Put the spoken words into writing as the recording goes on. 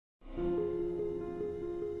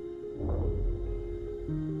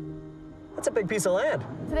That's a big piece of land.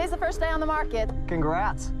 Today's the first day on the market.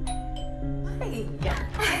 Congrats. Hey.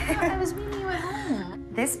 I was meeting you at home.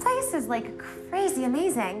 This place is like crazy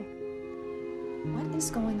amazing. What is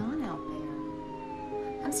going on out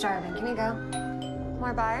there? I'm starving. Can we go?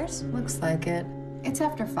 More buyers? Looks like it. It's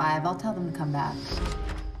after 5. I'll tell them to come back.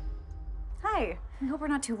 Hi. I hope we're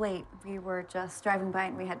not too late. We were just driving by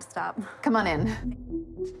and we had to stop. Come on in.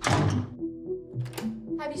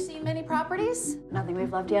 Have you seen many properties? Nothing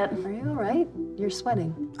we've loved yet. Are you all right? You're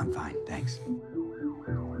sweating. I'm fine, thanks.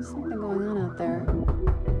 There's something going on out there.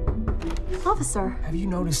 Officer. Have you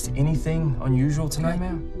noticed anything unusual tonight,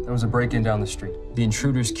 ma'am? There was a break-in down the street. The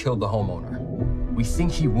intruders killed the homeowner. We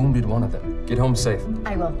think he wounded one of them. Get home safe.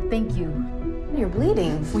 I will. Thank you. You're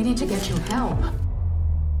bleeding. We need to get you help.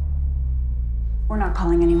 We're not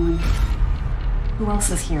calling anyone. Who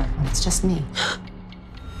else is here? It's just me.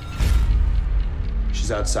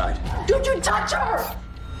 She's outside. Don't you touch her!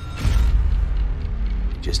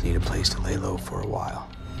 Just need a place to lay low for a while.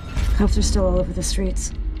 Cops are still all over the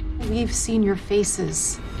streets. We've seen your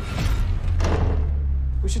faces.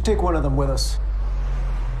 We should take one of them with us.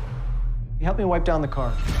 You help me wipe down the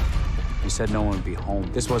car. You said no one would be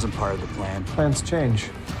home. This wasn't part of the plan. Plans change.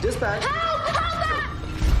 Dispatch.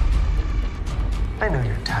 I know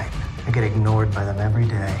your type. I get ignored by them every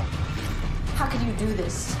day. How can you do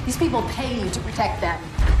this? These people pay you to protect them.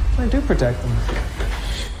 I do protect them.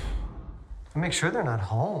 I make sure they're not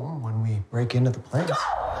home when we break into the place.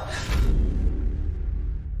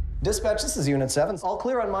 Dispatch, this is Unit 7. All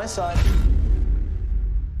clear on my side.